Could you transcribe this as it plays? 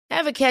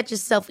Ever catch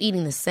yourself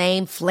eating the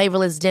same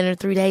flavorless dinner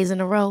 3 days in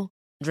a row?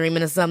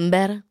 Dreaming of something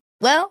better?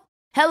 Well,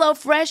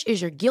 HelloFresh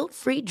is your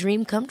guilt-free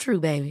dream come true,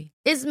 baby.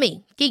 It's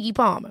me, Keke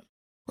Palmer.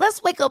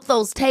 Let's wake up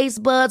those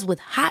taste buds with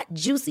hot,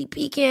 juicy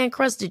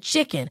pecan-crusted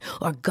chicken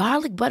or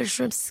garlic butter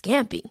shrimp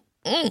scampi.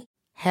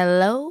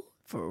 Hello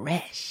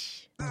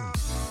Fresh.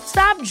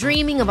 Stop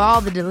dreaming of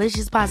all the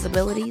delicious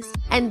possibilities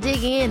and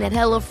dig in at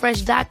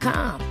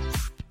HelloFresh.com.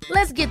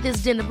 Let's get this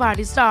dinner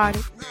party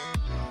started.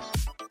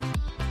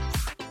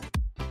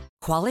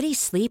 Quality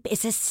sleep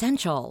is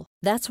essential.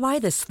 That's why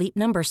the Sleep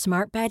Number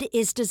Smart Bed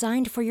is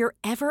designed for your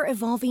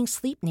ever-evolving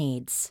sleep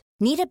needs.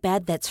 Need a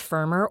bed that's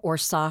firmer or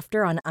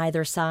softer on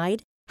either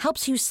side?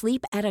 Helps you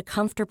sleep at a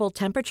comfortable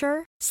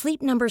temperature?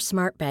 Sleep Number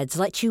Smart Beds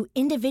let you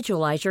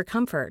individualize your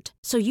comfort,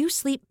 so you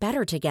sleep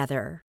better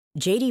together.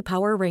 J.D.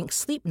 Power ranks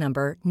Sleep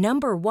Number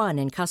number 1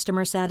 in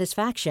customer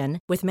satisfaction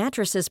with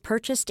mattresses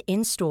purchased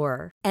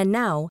in-store. And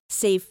now,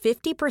 save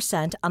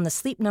 50% on the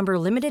Sleep Number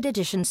Limited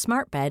Edition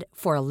Smart Bed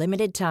for a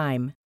limited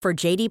time. For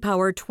J.D.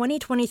 Power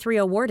 2023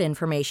 award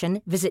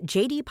information, visit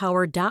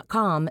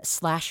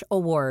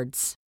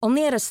jdpower.com/awards.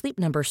 Only at a Sleep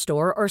Number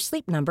store or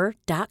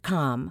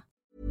sleepnumber.com.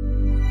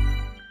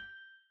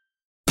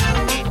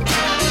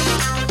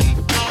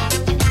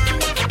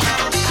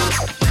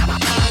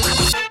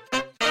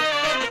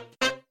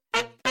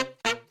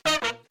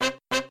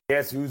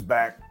 Guess who's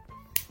back?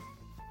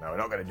 No, we're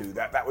not going to do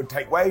that. That would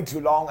take way too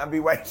long and be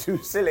way too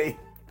silly.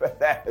 But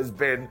there has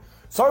been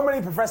so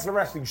many professional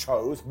wrestling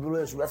shows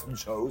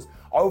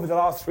over the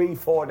last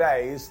 3-4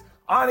 days,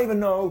 I don't even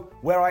know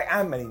where I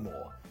am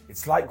anymore.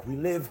 It's like we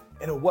live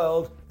in a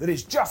world that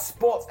is just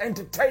sports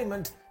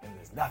entertainment and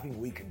there's nothing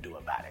we can do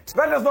about it.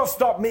 That does not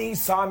stop me,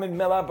 Simon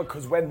Miller,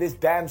 because when this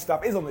damn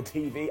stuff is on the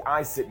TV,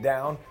 I sit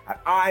down and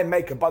I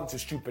make a bunch of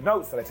stupid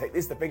notes that I take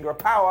this, the finger of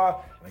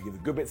power, and I give the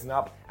good bits an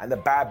up and the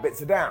bad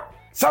bits are down.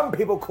 Some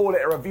people call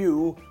it a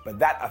review, but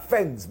that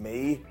offends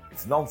me.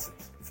 It's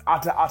nonsense. It's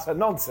utter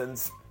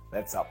nonsense.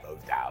 Let's up those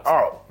downs.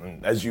 Oh,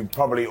 as you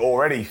probably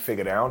already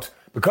figured out,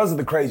 because of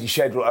the crazy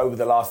schedule over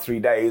the last 3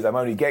 days, I'm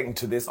only getting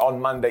to this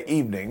on Monday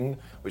evening,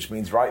 which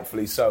means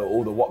rightfully so,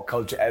 all the What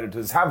Culture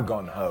editors have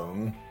gone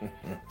home.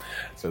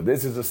 So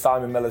this is a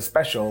Simon Miller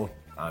special.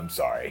 I'm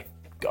sorry.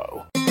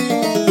 Go.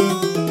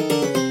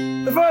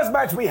 The first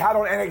match we had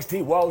on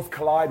NXT Worlds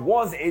Collide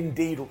was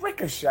indeed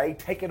Ricochet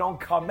taking on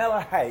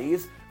Carmella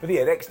Hayes for the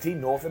NXT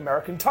North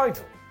American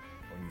title.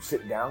 When you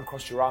sit down,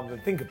 cross your arms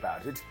and think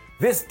about it,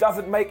 this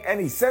doesn't make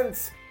any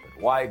sense, but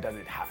why does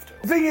it have to?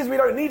 The thing is, we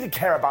don't need to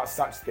care about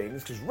such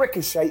things, because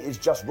Ricochet is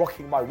just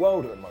rocking my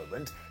world at the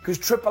moment, because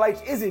Triple H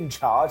is in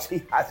charge,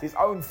 he has his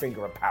own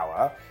finger of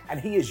power,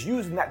 and he is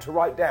using that to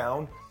write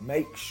down,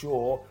 make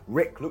sure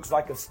Rick looks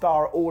like a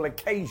star at all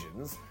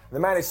occasions. The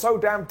man is so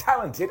damn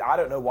talented, I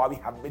don't know why we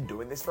haven't been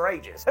doing this for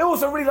ages. I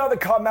also really like the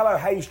Carmelo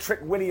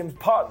Hayes-Trick Williams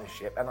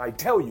partnership, and I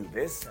tell you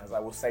this, as I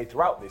will say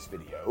throughout this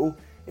video,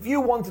 if you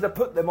wanted to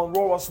put them on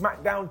Raw or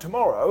SmackDown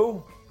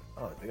tomorrow,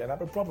 I don't think I'd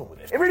have a problem with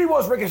it. It really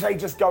was Ricochet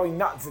just going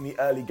nuts in the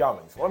early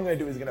goings. What I'm going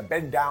to do is going to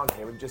bend down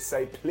here and just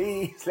say,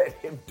 please let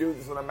him do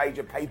this on a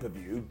major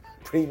pay-per-view,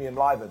 premium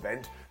live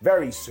event,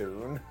 very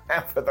soon.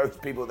 And for those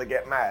people that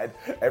get mad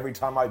every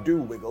time I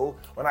do wiggle,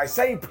 when I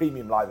say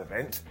premium live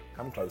event,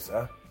 come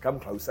closer, come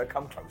closer,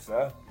 come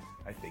closer,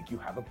 I think you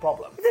have a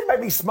problem. It did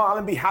make me smile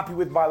and be happy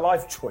with my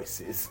life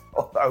choices.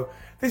 Although,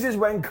 this is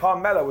when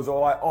Carmella was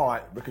all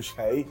right,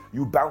 Ricochet,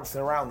 you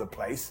bouncing around the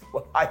place.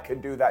 Well, I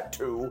can do that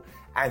too.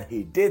 And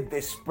he did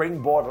this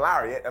springboard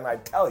lariat, and I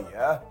tell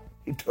you,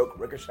 he took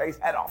Ricochet's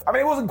head off. I mean,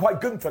 it wasn't quite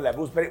good for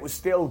levels, but it was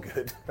still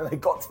good. And they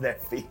got to their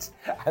feet,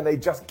 and they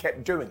just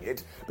kept doing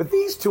it. But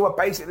these two are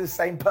basically the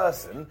same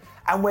person,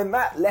 and when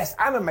that less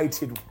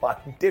animated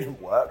one didn't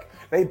work,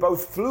 they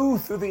both flew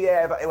through the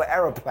air, they were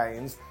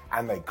aeroplanes,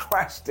 and they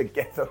crashed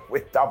together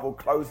with double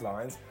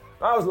clotheslines.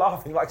 And I was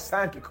laughing like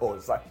Santa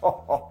Claus, like,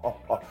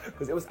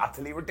 because it was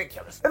utterly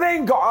ridiculous. And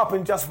then got up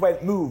and just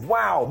went, move,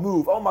 wow,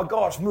 move, oh my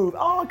gosh, move,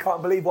 oh, I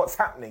can't believe what's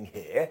happening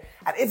here.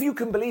 And if you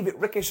can believe it,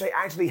 Ricochet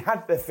actually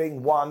had the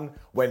thing won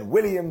when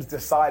Williams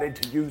decided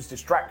to use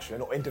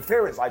distraction, or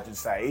interference, I should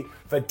say,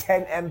 for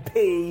 10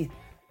 MP.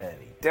 And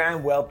he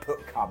damn well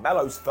put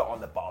Carmelo's foot on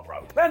the bar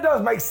rope. That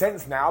does make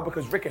sense now,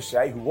 because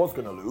Ricochet, who was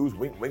going to lose,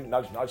 wink, wink,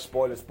 nudge, nudge,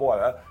 spoiler,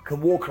 spoiler, can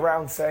walk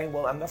around saying,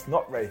 well, and that's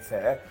not very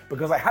fair,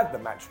 because I had the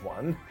match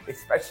won,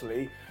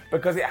 especially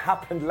because it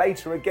happened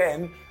later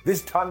again.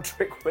 This time,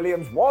 Trick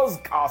Williams was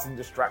casting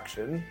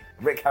distraction.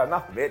 Rick had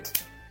enough of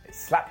it. It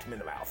slapped him in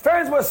the mouth.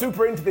 Fans were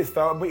super into this,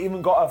 though, and we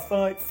even got a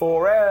fight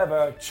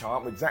forever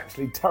chant, which is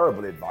actually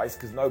terrible advice,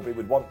 because nobody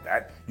would want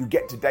that. You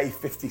get to day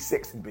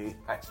 56 and be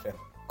actually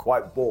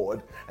quite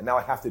bored, and now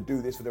I have to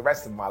do this for the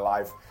rest of my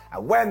life.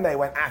 And when they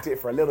went at it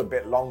for a little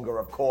bit longer,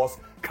 of course,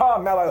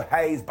 Carmelo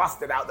Hayes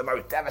busted out the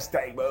most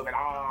devastating move in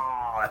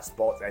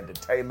sports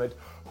entertainment,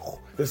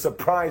 the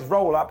surprise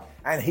roll-up,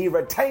 and he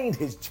retained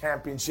his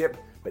championship.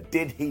 But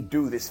did he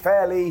do this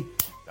fairly?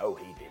 No,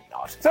 he did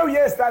not. So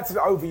yes, that's an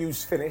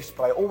overuse finish,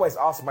 but I always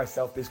ask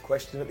myself this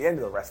question at the end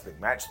of a wrestling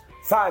match.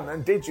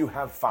 Simon, did you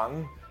have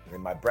fun? And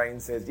then my brain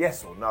says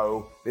yes or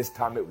no. This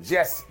time it was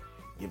yes.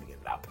 giving it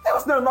up. There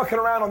was no knocking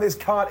around on this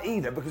card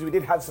either because we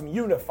did have some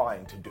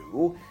unifying to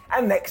do.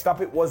 And next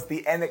up it was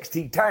the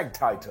NXT Tag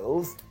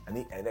titles and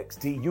the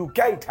NXT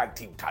UK Tag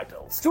Team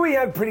titles. So we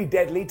had Pretty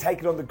Deadly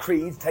taking on the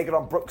Creeds, taking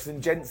on Brooks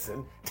and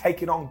Jensen,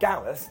 taking on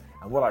Gallus.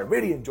 And what I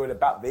really enjoyed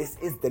about this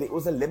is that it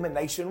was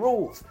elimination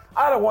rules.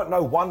 I don't want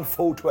no one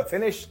fall to a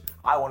finish.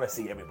 I want to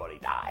see everybody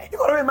die.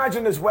 You've got to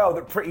imagine as well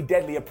that Pretty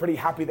Deadly are pretty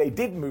happy they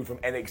did move from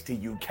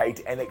NXT UK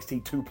to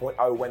NXT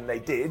 2.0 when they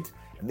did.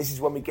 And this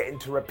is when we get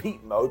into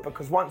repeat mode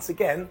because once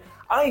again,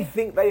 I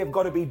think they have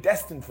got to be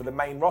destined for the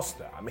main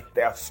roster. I mean,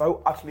 they are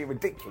so utterly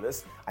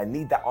ridiculous. I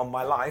need that on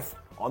my life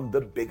on the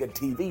bigger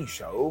TV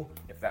show,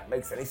 if that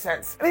makes any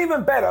sense. And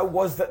even better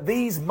was that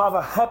these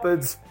mother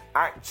huppards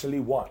actually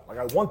won. Like,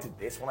 I wanted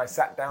this when I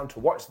sat down to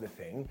watch the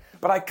thing,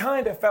 but I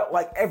kind of felt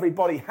like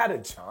everybody had a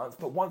chance.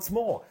 But once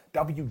more,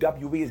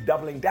 WWE is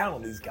doubling down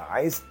on these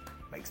guys.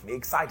 Makes me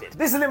excited.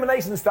 This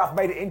elimination stuff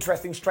made it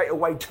interesting straight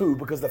away too,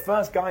 because the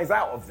first guys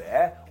out of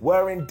there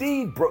were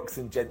indeed Brooks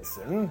and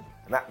Jensen.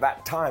 And at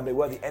that time, they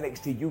were the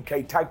NXT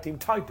UK Tag Team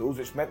titles,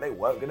 which meant they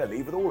weren't going to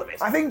leave with all of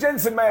it. I think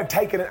Jensen may have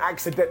taken an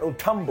accidental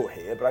tumble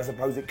here, but I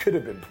suppose it could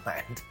have been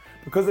planned.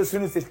 Because as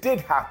soon as this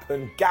did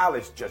happen,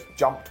 Gallus just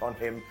jumped on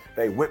him,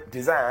 they whipped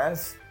his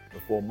ass,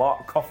 before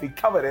Mark Coffey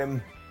covered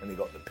him, and he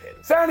got the pin.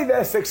 Sadly,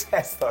 their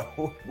success,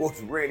 though,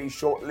 was really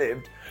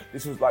short-lived.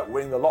 This was like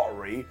winning the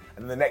lottery,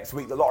 and the next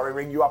week the lottery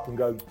ring you up and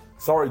go,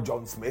 sorry,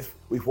 John Smith,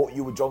 we thought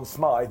you were John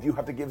Smythe, you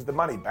have to give us the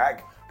money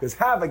back, because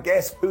have a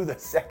guess who the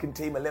second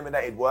team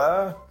eliminated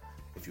were?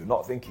 If you're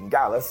not thinking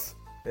Gallus,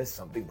 there's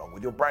something wrong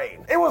with your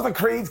brain. It was the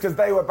Creeds, because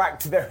they were back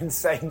to their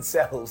insane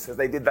selves, as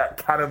they did that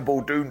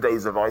Cannonball Doomday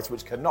device,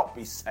 which cannot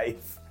be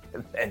safe.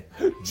 And then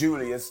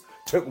Julius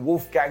took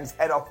Wolfgang's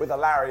head off with a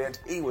lariat.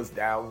 He was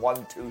down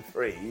 1, 2,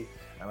 3.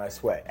 And I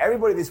swear,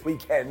 everybody this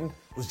weekend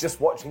was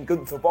just watching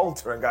Gunther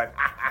Walter and going,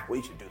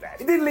 we should do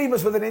that. It did leave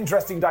us with an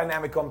interesting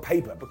dynamic on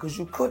paper, because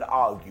you could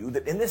argue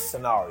that in this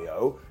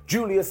scenario,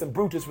 Julius and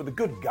Brutus were the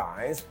good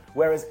guys,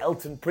 whereas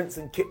Elton Prince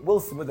and Kit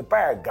Wilson were the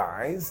bad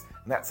guys.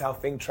 And that's how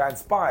things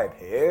transpired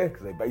here,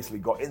 because they basically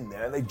got in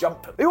there and they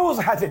jumped them. They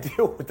also had to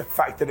deal with the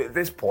fact that at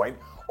this point,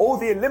 all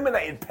the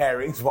eliminated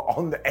pairings were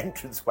on the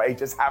entranceway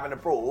just having a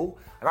brawl.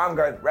 And I'm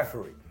going,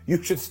 referee,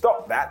 you should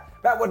stop that.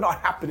 That would not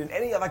happen in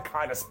any other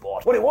kind of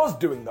sport. What it was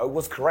doing, though,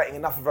 was creating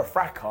enough of a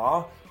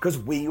fracas because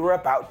we were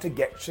about to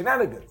get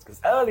shenanigans.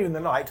 Because earlier in the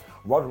night,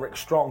 Roderick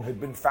Strong had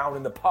been found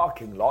in the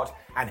parking lot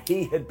and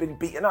he had been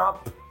beaten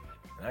up.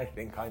 And I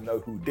think I know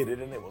who did it,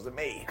 and it wasn't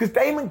me. Because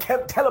Damon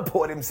Kemp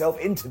teleported himself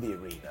into the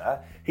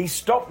arena. He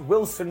stopped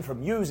Wilson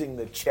from using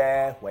the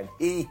chair when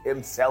he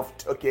himself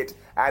took it,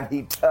 and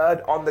he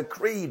turned on the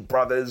Creed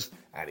brothers,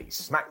 and he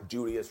smacked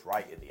Julius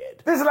right in the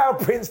head. This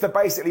allowed Prince to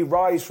basically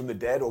rise from the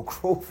dead or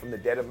crawl from the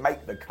dead and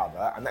make the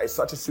cover, and that is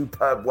such a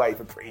superb way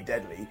for Pretty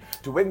Deadly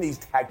to win these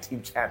tag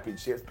team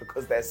championships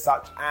because they're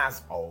such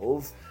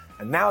assholes.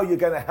 And now you're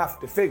going to have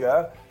to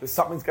figure that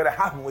something's going to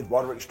happen with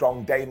Roderick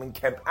Strong, Damon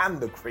Kemp, and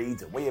the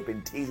Creeds, and we have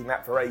been teasing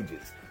that for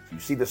ages. So you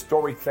see the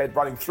story thread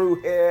running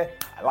through here.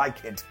 I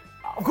like it.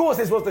 Of course,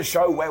 this was the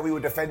show where we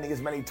were defending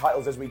as many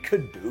titles as we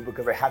could do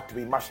because they had to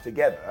be mushed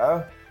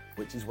together,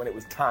 which is when it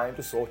was time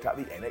to sort out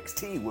the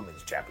NXT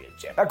Women's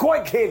Championship. Now,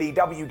 quite clearly,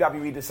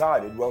 WWE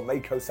decided, well,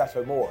 Meiko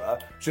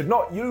Satomura should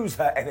not use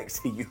her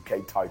NXT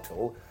UK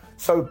title,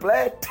 so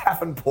Blair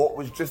Davenport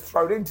was just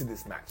thrown into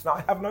this match. Now,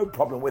 I have no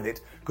problem with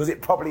it, because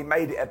it probably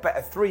made it a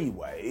better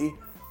three-way,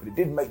 but it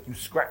did make you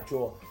scratch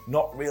your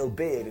not real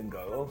beard and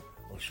go,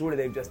 well, surely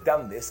they've just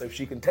done this so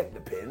she can take the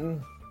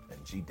pin.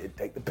 And she did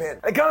take the pin.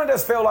 It kind of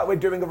does feel like we're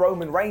doing a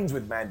Roman Reigns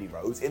with Mandy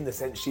Rose, in the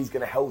sense she's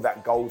going to hold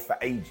that gold for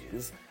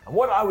ages. And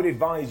what I would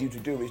advise you to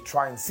do is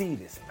try and see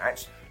this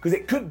match, because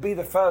it could be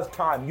the first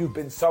time you've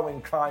been so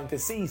inclined to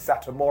see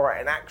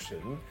Satomura in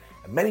action.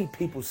 And many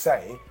people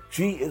say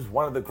she is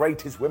one of the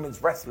greatest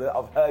women's wrestlers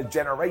of her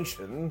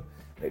generation.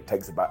 It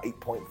takes about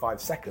 8.5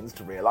 seconds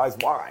to realise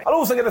why. I'm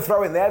also going to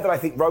throw in there that I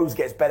think Rose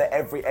gets better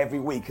every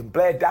week, and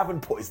Blair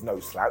Davenport is no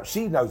slouch.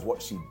 She knows what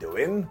she's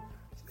doing.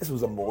 This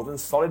was a more than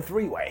solid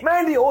three-way.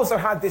 Mandy also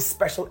had this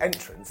special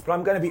entrance, but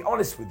I'm going to be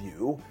honest with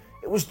you,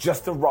 it was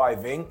just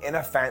arriving in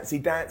a fancy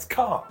dance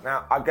car.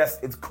 Now, I guess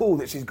it's cool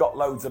that she's got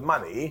loads of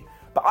money,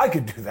 but I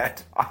could do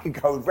that. I could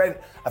go rent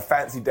a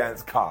fancy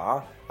dance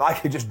car, and I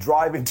could just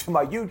drive into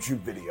my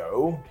YouTube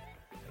video.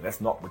 And let's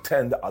not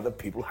pretend that other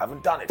people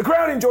haven't done it. The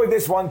crowd enjoyed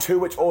this one too,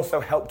 which also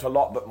helped a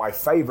lot, but my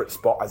favourite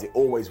spot, as it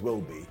always will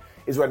be,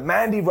 is when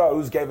Mandy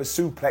Rose gave a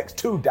suplex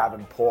to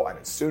Davenport, and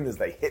as soon as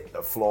they hit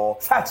the floor,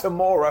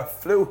 Satomura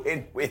flew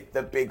in with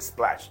the big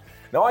splash.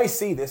 Now, I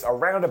see this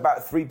around about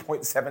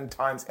 3.7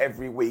 times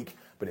every week,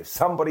 but if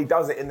somebody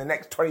does it in the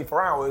next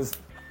 24 hours,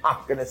 I'm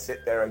going to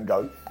sit there and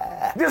go,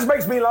 ah. This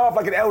makes me laugh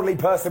like an elderly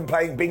person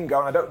playing bingo,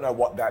 and I don't know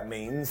what that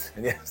means.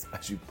 And yes,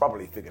 as you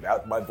probably figured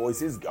out, my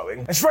voice is going.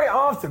 And straight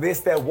after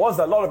this, there was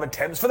a lot of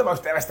attempts for the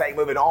most devastating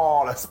move in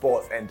all of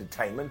sports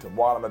entertainment, and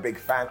while I'm a big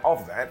fan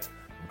of that,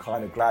 I'm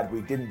kind of glad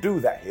we didn't do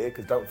that here,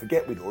 because don't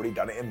forget, we'd already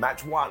done it in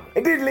match 1.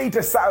 It did lead to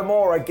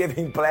Satomura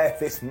giving Blair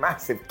this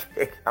massive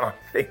kick, and I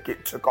think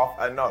it took off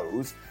her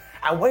nose.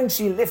 And when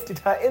she lifted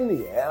her in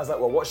the air, I was like,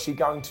 well, what's she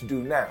going to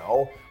do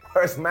now?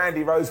 Whereas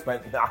Mandy Rose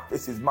went, nah,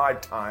 this is my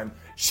time.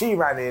 She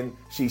ran in,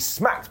 she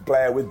smacked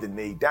Blair with the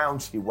knee, down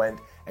she went,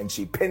 and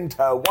she pinned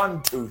her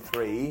 1, 2,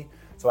 3.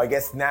 So I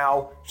guess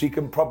now she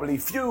can probably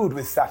feud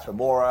with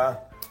Satomura,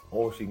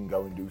 or she can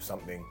go and do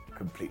something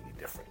completely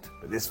different.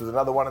 But this was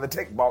another one in the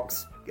tick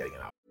box, getting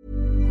it out.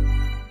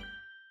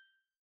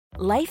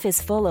 Life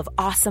is full of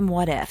awesome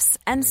what-ifs,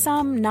 and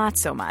some not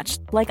so much,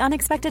 like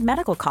unexpected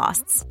medical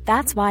costs.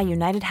 That's why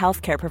United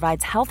Healthcare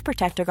provides Health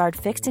Protector Guard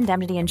fixed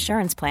indemnity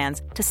insurance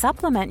plans to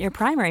supplement your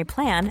primary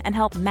plan and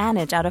help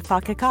manage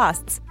out-of-pocket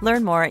costs.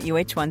 Learn more at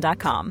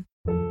uh1.com.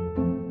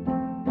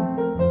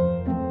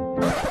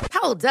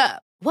 Hold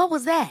up. What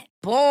was that?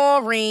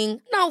 Boring.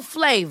 No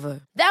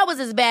flavor. That was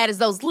as bad as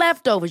those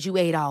leftovers you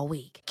ate all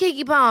week.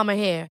 Keke Palmer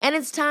here, and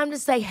it's time to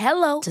say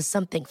hello to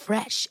something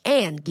fresh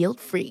and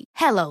guilt-free.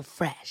 Hello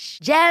Fresh.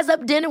 Jazz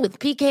up dinner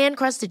with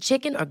pecan-crusted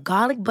chicken or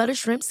garlic butter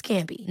shrimp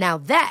scampi. Now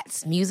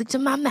that's music to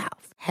my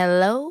mouth.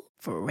 Hello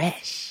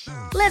Fresh.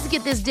 Let's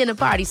get this dinner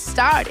party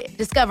started.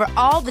 Discover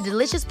all the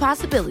delicious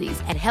possibilities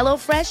at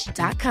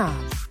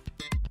hellofresh.com.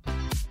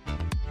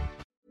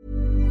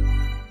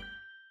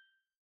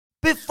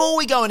 Before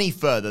we go any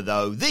further,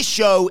 though, this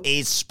show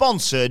is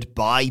sponsored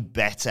by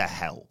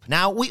BetterHelp.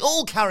 Now, we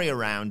all carry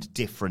around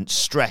different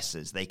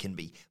stressors. They can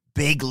be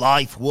big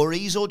life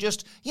worries or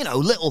just,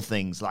 little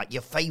things like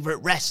your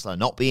favourite wrestler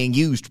not being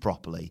used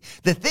properly.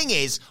 The thing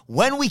is,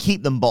 when we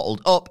keep them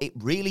bottled up, it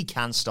really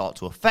can start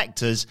to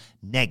affect us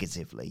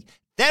negatively.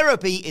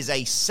 Therapy is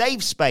a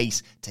safe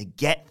space to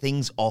get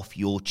things off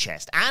your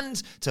chest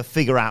and to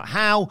figure out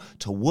how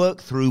to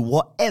work through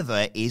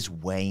whatever is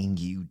weighing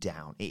you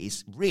down. It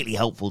is really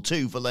helpful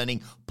too for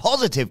learning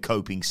positive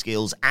coping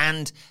skills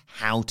and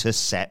how to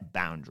set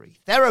boundaries.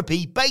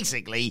 Therapy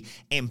basically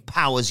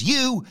empowers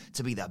you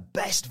to be the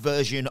best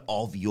version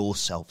of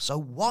yourself. So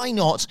why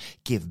not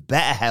give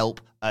BetterHelp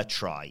a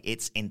try?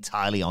 It's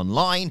entirely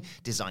online,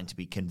 designed to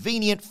be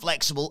convenient,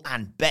 flexible,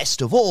 and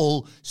best of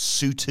all,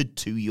 suited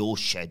to your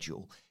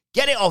schedule.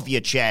 Get it off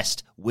your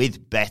chest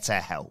with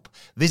BetterHelp.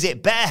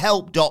 Visit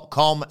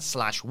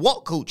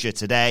betterhelp.com/whatculture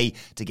today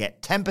to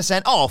get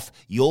 10% off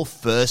your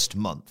first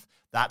month.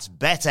 That's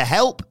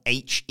BetterHelp,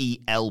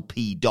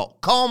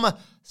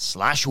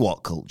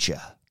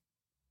 HELP.com/whatculture.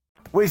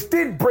 Which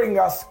did bring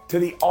us to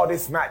the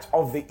oddest match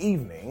of the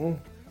evening,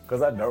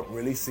 because I don't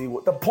really see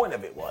what the point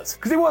of it was.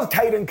 Because it was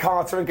Kaden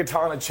Carter and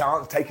Katana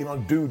Chance taking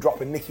on Doudrop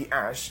and Nikki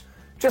Ash,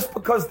 just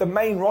because the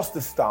main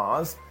roster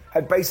stars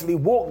had basically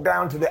walked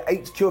down to the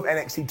HQ of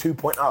NXT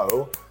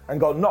 2.0 and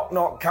gone, knock,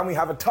 knock, can we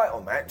have a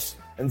title match?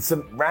 And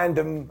some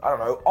random,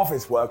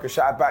 office worker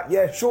shouted back,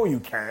 yeah, sure you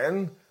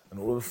can. And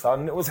all of a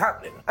sudden, it was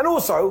happening. And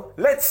also,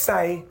 let's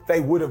say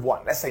they would have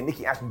won. Let's say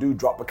Nikki Ash and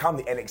Doudrop become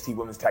the NXT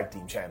Women's Tag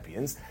Team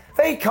Champions.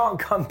 They can't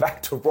come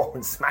back to Raw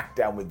and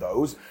SmackDown with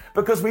those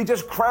because we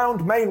just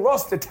crowned main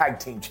roster Tag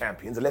Team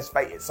Champions. And let's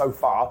face it, so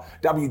far,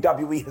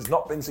 WWE has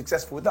not been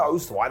successful with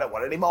those, so I don't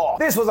want any more.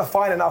 This was a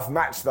fine enough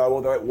match, though,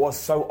 although it was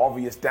so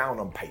obvious down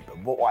on paper.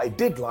 But what I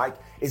did like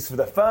is for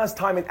the first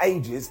time in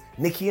ages,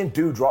 Nikki and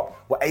Doudrop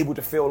were able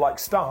to feel like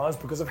stars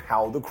because of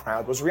how the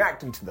crowd was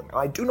reacting to them. And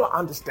I do not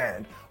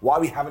understand why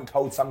we haven't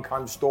told some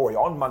kind of story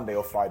on Monday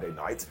or Friday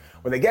nights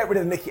when they get rid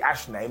of the Nikki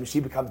Ash name and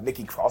she becomes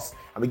Nikki Cross,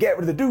 and we get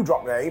rid of the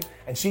Doudrop name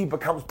and she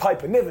becomes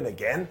Piper Niven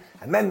again,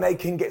 and then they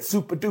can get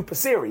super duper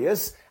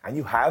serious and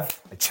you have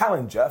a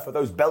challenger for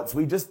those belts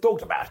we just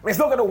talked about. I mean, it's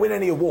not going to win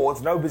any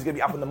awards, nobody's going to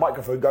be up on the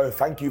microphone going,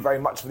 thank you very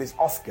much for this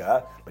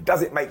Oscar, but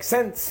does it make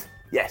sense?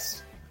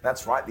 Yes.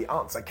 That's right, the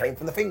answer came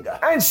from the finger.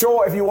 And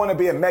sure, if you want to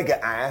be a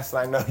mega ass, and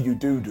I know you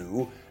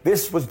do,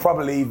 this was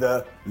probably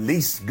the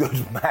least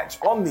good match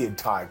on the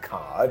entire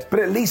card, but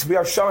at least we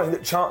are showing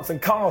that Chance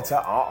and Carter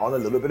are on a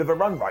little bit of a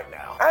run right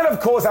now. And of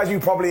course, as you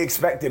probably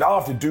expected,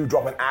 after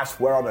Doudrop and Ash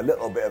were on a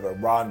little bit of a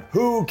run,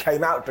 who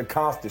came out to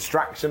cast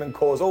distraction and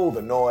cause all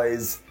the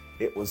noise?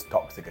 It was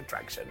Toxic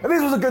Attraction. And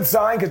this was a good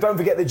sign, because don't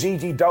forget that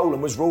Gigi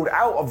Dolan was ruled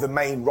out of the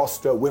main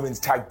roster women's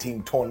tag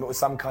team tournament with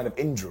some kind of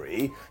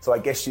injury, so I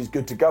guess she's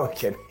good to go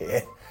again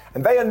here.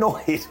 And they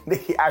annoyed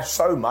Nikki Ash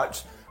so much,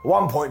 at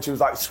one point she was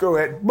like, screw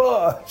it,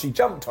 blah, she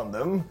jumped on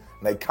them,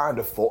 and they kind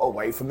of fought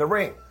away from the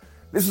ring.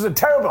 This was a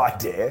terrible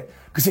idea,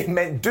 because it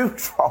meant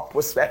Doudrop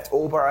was left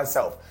all by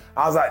herself.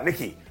 I was like,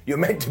 Nikki, you're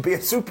meant to be a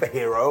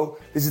superhero.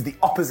 This is the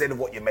opposite of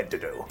what you're meant to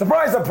do.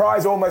 Surprise,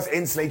 surprise, almost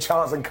instantly,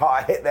 Chance and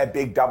Carter hit their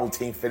big double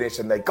team finish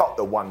and they got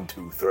the 1,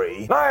 2,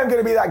 3. Now I am going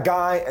to be that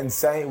guy and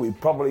say we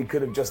probably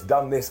could have just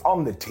done this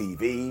on the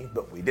TV,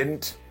 but we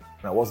didn't.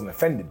 And I wasn't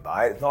offended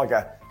by it. It's not like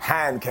a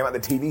hand came out the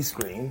TV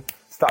screen,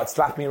 started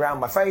slapping me around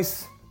my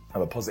face.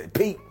 Have a positive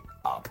peep.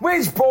 Up.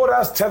 Which brought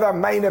us to the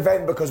main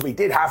event, because we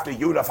did have to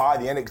unify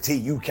the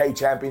NXT UK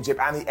Championship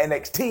and the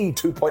NXT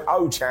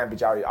 2.0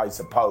 Championship, I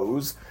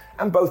suppose.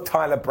 And both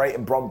Tyler Bate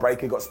and Bron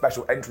Breakker got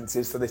special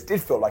entrances, so this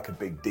did feel like a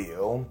big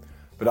deal.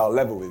 But I'll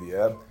level with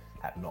you,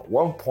 at not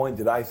one point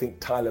did I think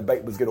Tyler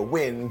Bate was going to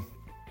win,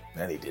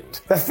 And he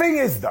didn't. The thing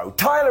is, though,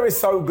 Tyler is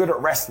so good at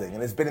wrestling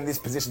and has been in this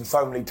position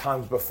so many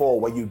times before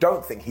where you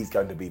don't think he's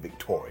going to be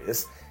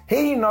victorious.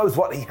 He knows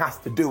what he has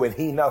to do and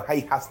he knows how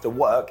he has to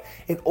work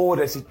in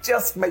order to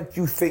just make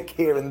you think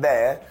here and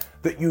there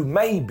that you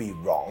may be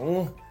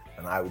wrong.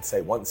 And I would say,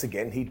 once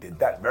again, he did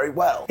that very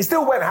well. It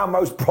still went how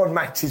most Braun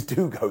matches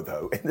do go,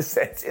 though, in the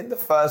sense, in the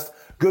first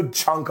good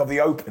chunk of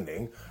the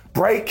opening,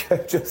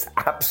 Breakker just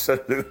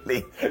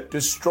absolutely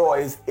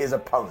destroys his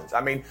opponents. I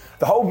mean,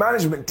 the whole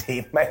management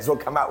team may as well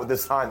come out with a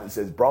sign that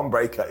says Bron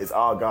Breakker is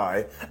our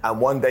guy,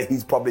 and one day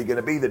he's probably going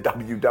to be the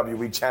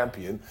WWE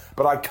champion.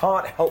 But I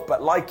can't help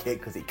but like it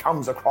because he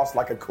comes across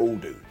like a cool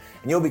dude.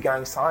 And you'll be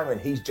going, Simon,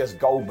 he's just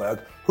Goldberg.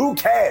 Who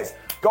cares?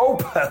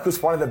 Goldberg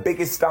was one of the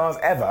biggest stars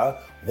ever.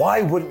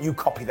 Why wouldn't you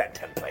copy that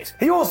template?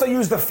 He also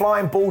used the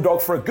flying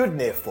bulldog for a good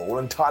near fall,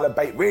 and Tyler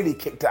Bate really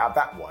kicked out of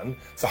that one.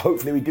 So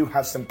hopefully we do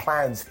have some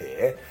plans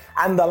here.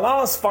 And the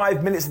last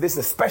 5 minutes of this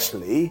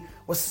especially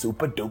was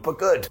super duper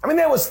good. I mean,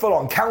 there was full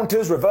on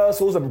counters,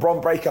 reversals, and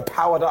Bron Breakker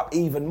powered up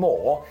even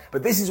more.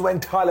 But this is when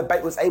Tyler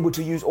Bate was able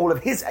to use all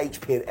of his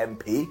HP and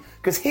MP,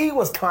 because he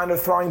was kind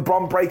of throwing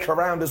Bron Breakker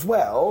around as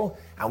well.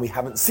 And we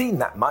haven't seen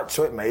that much,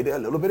 so it made it a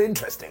little bit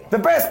interesting. The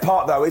best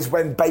part, though, is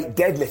when Bate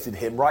deadlifted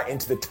him right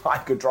into the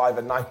Tiger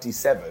Driver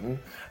 97.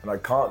 And I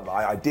can't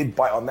lie, I did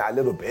bite on that a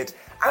little bit.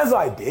 As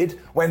I did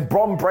when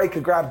Bron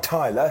Breakker grabbed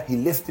Tyler, he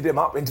lifted him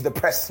up into the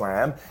press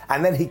slam,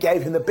 and then he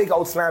gave him the big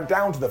old slam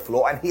down to the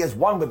floor, and he has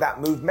won with that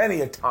move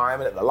many a time,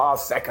 and at the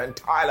last second,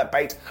 Tyler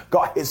Bate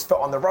got his foot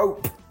on the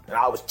rope. And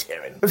I was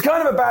cheering. It was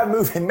kind of a bad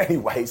move in many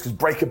ways because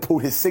Breakker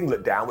pulled his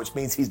singlet down, which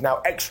means he's now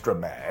extra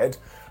mad.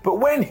 But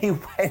when he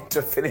went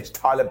to finish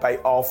Tyler Bate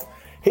off,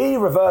 he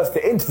reversed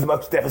it into the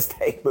most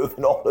devastating move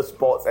in all of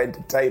sports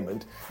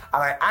entertainment.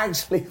 And I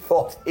actually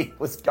thought he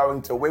was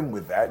going to win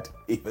with that,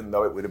 even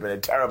though it would have been a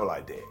terrible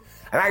idea.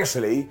 And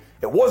actually,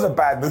 it was a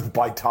bad move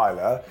by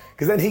Tyler,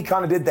 because then he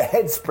kind of did the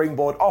head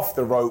springboard off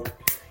the rope.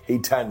 He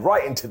turned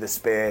right into the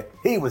spear.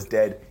 He was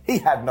dead. He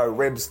had no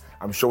ribs.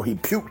 I'm sure he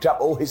puked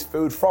up all his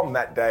food from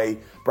that day.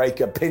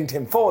 Breakker pinned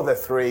him for the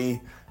 3.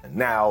 And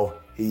now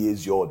he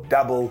is your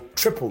double,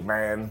 triple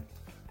man,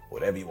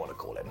 whatever you want to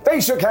call him.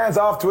 They shook hands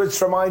afterwards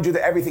to remind you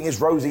that everything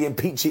is rosy and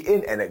peachy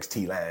in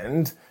NXT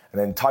land.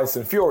 And then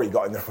Tyson Fury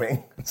got in the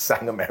ring and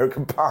sang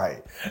American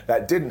Pie.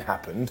 That didn't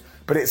happen,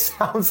 but it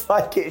sounds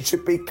like it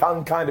should be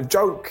some kind of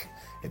joke.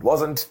 It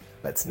wasn't.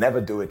 Let's never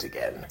do it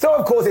again. So,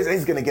 of course, it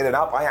is going to get it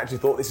up. I actually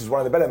thought this was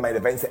one of the better main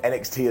events that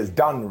NXT has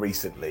done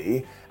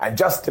recently. And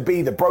just to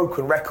be the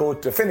broken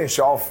record to finish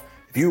off,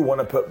 if you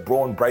want to put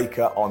Bron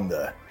Breakker on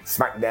the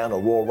SmackDown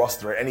or Raw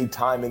roster at any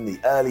time in the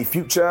early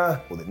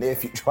future, or the near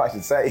future, I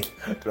should say,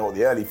 don't know what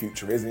the early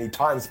future is, a new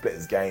Time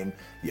Splitters game,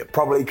 you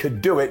probably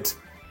could do it,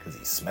 because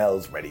he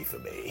smells ready for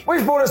me.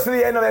 Which brought us to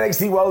the end of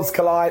NXT Worlds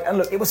Collide, and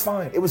look, it was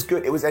fine, it was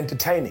good, it was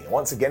entertaining.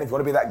 Once again, if you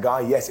want to be that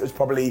guy, yes, it was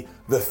probably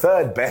the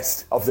third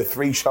best of the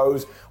 3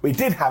 shows we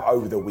did have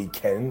over the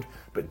weekend,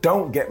 but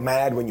don't get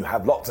mad when you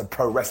have lots of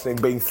pro wrestling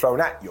being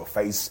thrown at your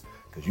face,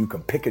 because you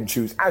can pick and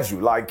choose as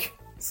you like.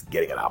 It's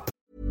getting it up.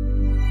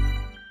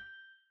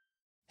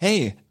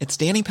 Hey, it's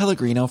Danny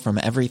Pellegrino from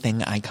Everything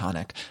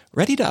Iconic.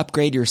 Ready to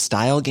upgrade your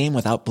style game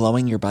without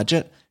blowing your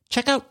budget?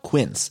 Check out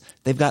Quince.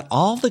 They've got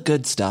all the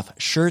good stuff,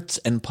 shirts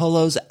and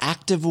polos,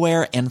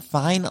 activewear, and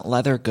fine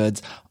leather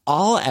goods,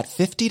 all at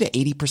 50 to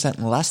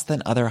 80% less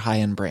than other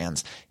high-end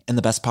brands. And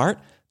the best part?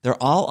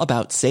 They're all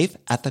about safe,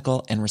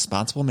 ethical, and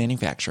responsible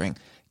manufacturing.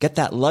 Get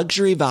that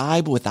luxury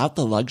vibe without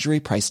the luxury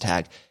price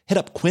tag. Hit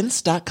up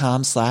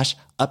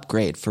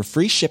quince.com/upgrade for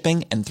free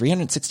shipping and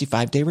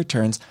 365-day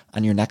returns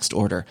on your next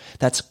order.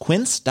 That's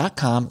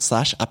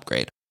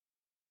quince.com/upgrade.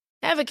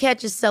 Ever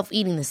catch yourself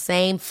eating the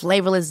same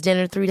flavorless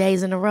dinner 3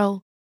 days in a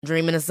row?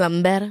 Dreaming of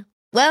something better?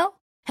 Well,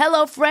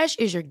 HelloFresh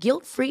is your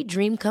guilt-free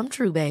dream come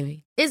true,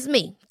 baby. It's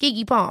me,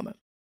 Keke Palmer.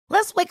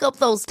 Let's wake up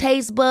those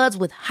taste buds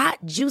with hot,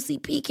 juicy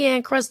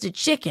pecan-crusted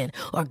chicken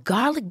or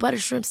garlic butter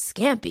shrimp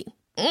scampi.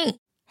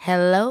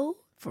 Hello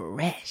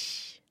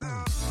Fresh.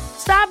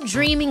 Stop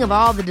dreaming of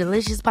all the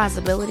delicious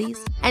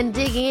possibilities and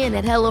dig in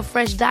at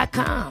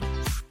HelloFresh.com.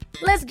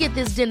 Let's get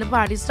this dinner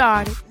party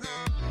started.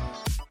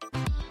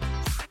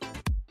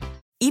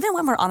 Even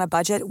when we're on a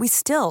budget, we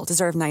still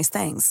deserve nice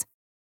things.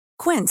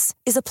 Quince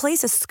is a place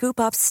to scoop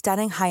up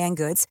stunning high-end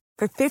goods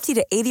for 50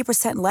 to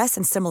 80% less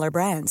than similar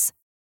brands.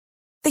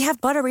 They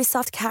have buttery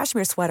soft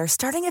cashmere sweaters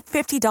starting at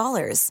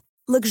 $50,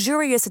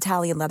 luxurious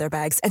Italian leather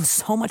bags, and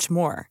so much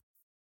more.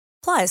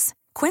 Plus,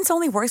 Quince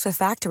only works with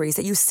factories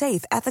that use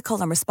safe,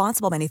 ethical, and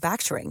responsible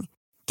manufacturing.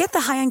 Get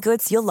the high-end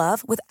goods you'll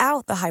love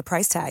without the high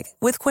price tag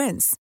with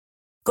Quince.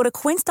 Go to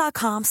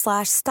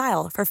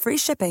quince.com/style for free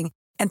shipping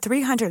and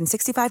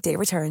 365-day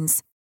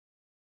returns.